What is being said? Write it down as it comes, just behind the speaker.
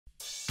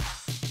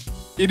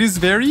It is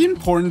very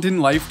important in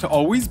life to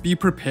always be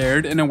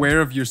prepared and aware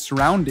of your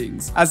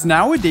surroundings, as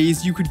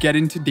nowadays you could get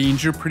into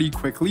danger pretty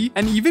quickly,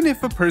 and even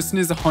if a person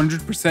is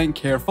 100%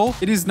 careful,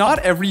 it is not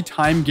every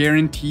time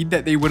guaranteed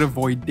that they would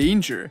avoid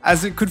danger,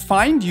 as it could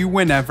find you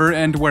whenever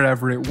and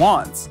wherever it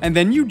wants, and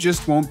then you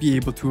just won't be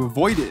able to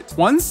avoid it.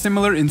 One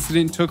similar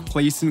incident took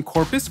place in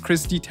Corpus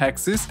Christi,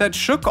 Texas that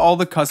shook all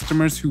the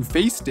customers who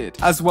faced it,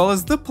 as well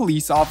as the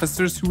police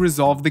officers who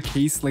resolved the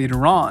case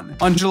later on.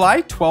 On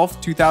July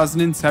 12,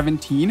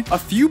 2017,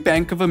 a few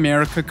Bank of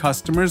America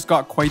customers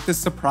got quite the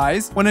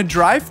surprise when a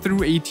drive-through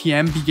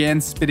ATM began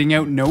spitting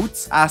out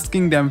notes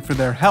asking them for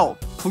their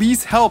help.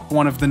 "Please help,"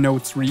 one of the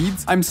notes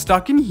reads. "I'm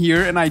stuck in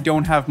here and I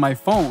don't have my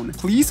phone.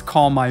 Please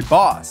call my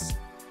boss."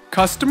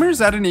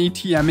 Customers at an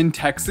ATM in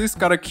Texas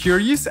got a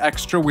curious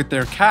extra with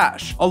their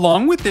cash.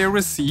 Along with their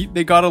receipt,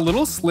 they got a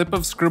little slip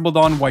of scribbled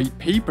on white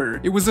paper.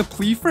 It was a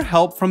plea for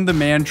help from the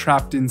man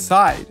trapped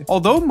inside.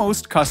 Although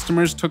most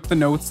customers took the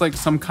notes like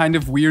some kind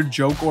of weird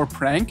joke or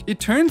prank,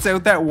 it turns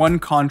out that one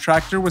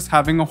contractor was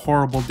having a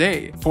horrible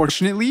day.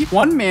 Fortunately,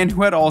 one man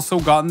who had also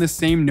gotten the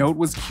same note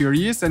was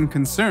curious and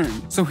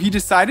concerned, so he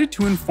decided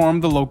to inform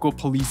the local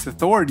police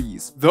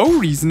authorities. Though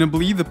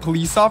reasonably, the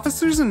police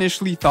officers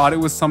initially thought it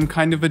was some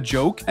kind of a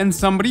joke, and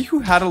somebody who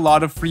had a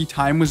lot of free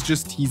time was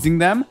just teasing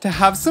them to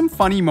have some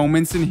funny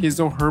moments in his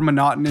or her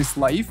monotonous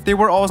life. They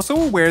were also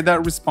aware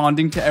that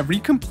responding to every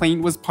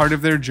complaint was part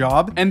of their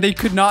job, and they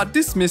could not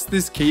dismiss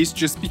this case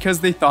just because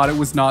they thought it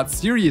was not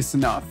serious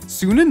enough.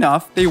 Soon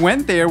enough, they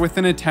went there with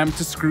an attempt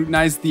to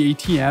scrutinize the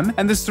ATM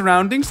and the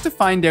surroundings to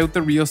find out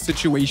the real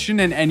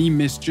situation and any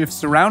mischief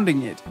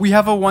surrounding it. "We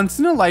have a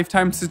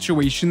once-in-a-lifetime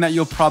situation that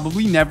you'll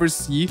probably never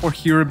see or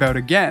hear about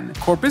again,"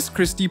 Corpus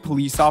Christi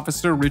police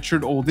officer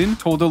Richard Olden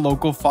told a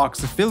local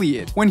Fox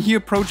affiliate. When he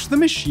approached the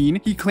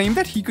machine, he claimed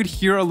that he could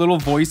hear a little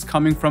voice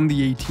coming from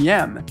the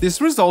ATM. This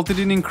resulted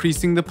in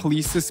increasing the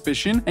police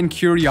suspicion and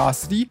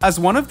curiosity, as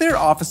one of their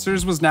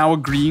officers was now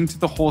agreeing to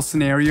the whole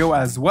scenario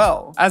as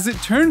well. As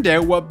it turned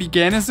out, what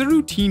began as a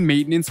routine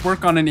maintenance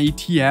work on an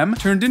ATM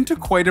turned into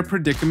quite a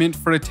predicament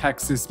for a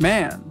Texas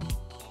man.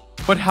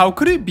 But how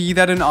could it be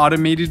that an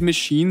automated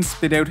machine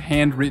spit out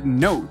handwritten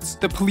notes?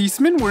 The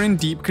policemen were in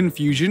deep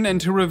confusion,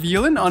 and to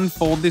reveal and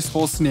unfold this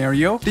whole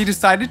scenario, they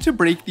decided to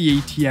break the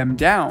ATM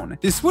down.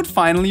 This would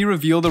finally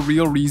reveal the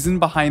real reason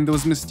behind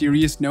those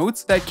mysterious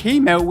notes that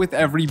came out with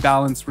every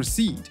balance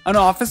receipt. An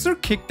officer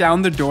kicked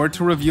down the door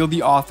to reveal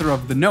the author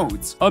of the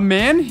notes. A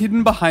man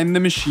hidden behind the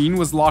machine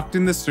was locked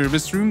in the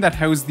service room that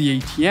housed the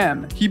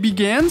ATM. He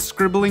began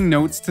scribbling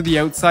notes to the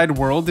outside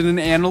world in an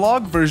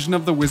analog version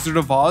of the Wizard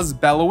of Oz,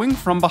 bellowing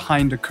from behind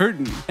a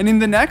curtain. And in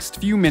the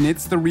next few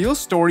minutes, the real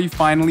story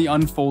finally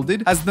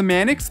unfolded as the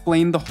man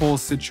explained the whole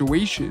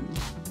situation.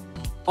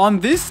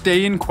 On this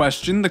day in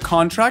question, the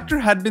contractor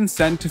had been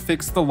sent to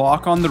fix the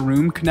lock on the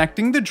room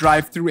connecting the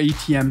drive-through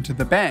ATM to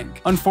the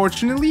bank.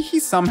 Unfortunately, he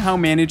somehow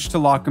managed to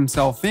lock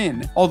himself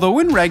in. Although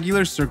in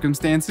regular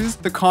circumstances,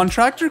 the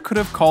contractor could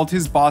have called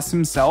his boss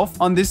himself,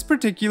 on this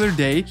particular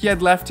day, he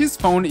had left his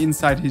phone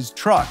inside his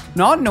truck.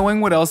 Not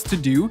knowing what else to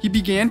do, he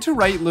began to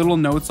write little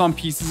notes on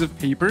pieces of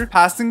paper,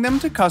 passing them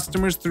to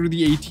customers through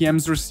the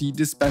ATM's receipt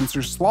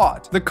dispenser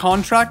slot. The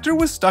contractor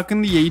was stuck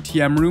in the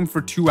ATM room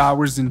for 2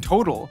 hours in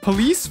total.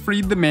 Police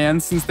freed the man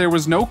since there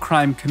was no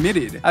crime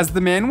committed, as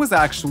the man was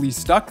actually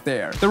stuck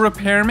there. The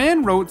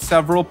repairman wrote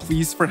several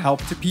pleas for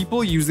help to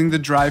people using the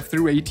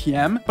drive-through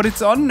ATM, but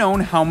it's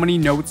unknown how many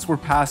notes were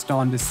passed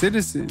on to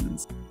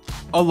citizens.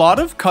 A lot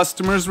of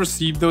customers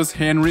received those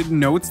handwritten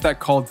notes that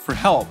called for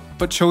help,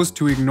 but chose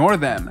to ignore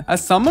them,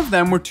 as some of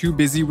them were too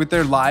busy with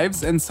their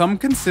lives and some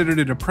considered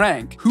it a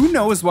prank. Who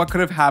knows what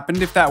could have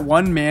happened if that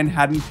one man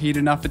hadn't paid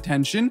enough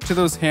attention to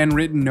those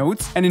handwritten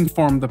notes and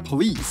informed the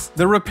police.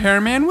 The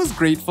repairman was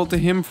grateful to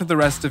him for the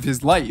rest of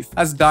his life,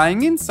 as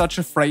dying in such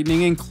a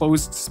frightening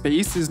enclosed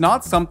space is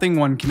not something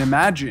one can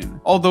imagine.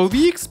 Although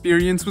the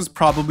experience was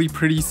probably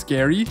pretty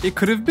scary, it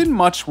could have been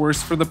much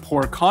worse for the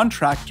poor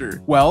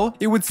contractor. Well,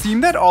 it would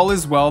seem that all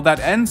is well that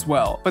ends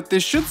well, but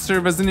this should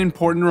serve as an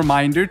important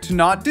reminder to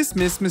not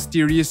dismiss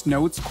mysterious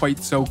notes quite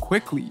so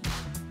quickly.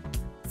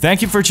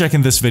 Thank you for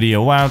checking this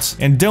video out,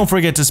 and don't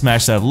forget to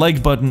smash that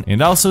like button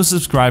and also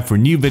subscribe for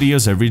new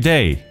videos every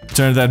day.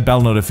 Turn that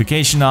bell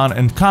notification on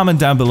and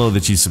comment down below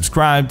that you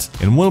subscribed,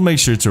 and we'll make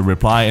sure to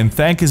reply and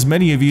thank as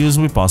many of you as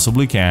we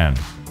possibly can.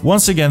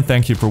 Once again,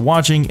 thank you for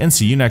watching and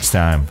see you next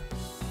time.